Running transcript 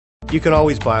You can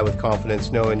always buy with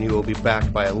confidence knowing you will be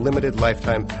backed by a limited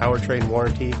lifetime powertrain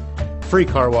warranty, free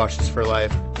car washes for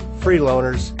life, free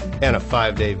loaners, and a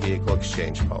 5-day vehicle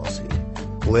exchange policy.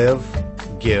 Live,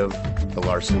 give the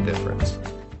Larson difference.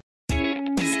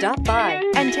 Stop by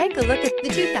and take a look at the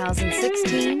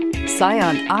 2016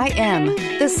 Scion IM.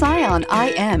 The Scion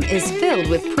IM is filled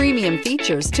with premium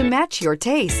features to match your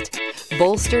taste.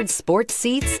 Bolstered sports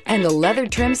seats and a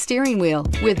leather-trimmed steering wheel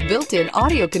with built-in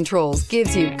audio controls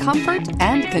gives you comfort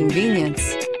and convenience.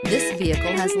 This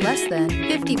vehicle has less than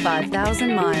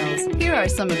 55,000 miles. Here are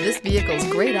some of this vehicle's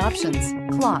great options: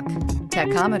 clock,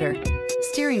 tachometer,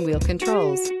 steering wheel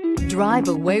controls. Drive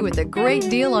away with a great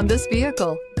deal on this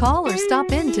vehicle. Call or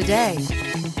stop in today.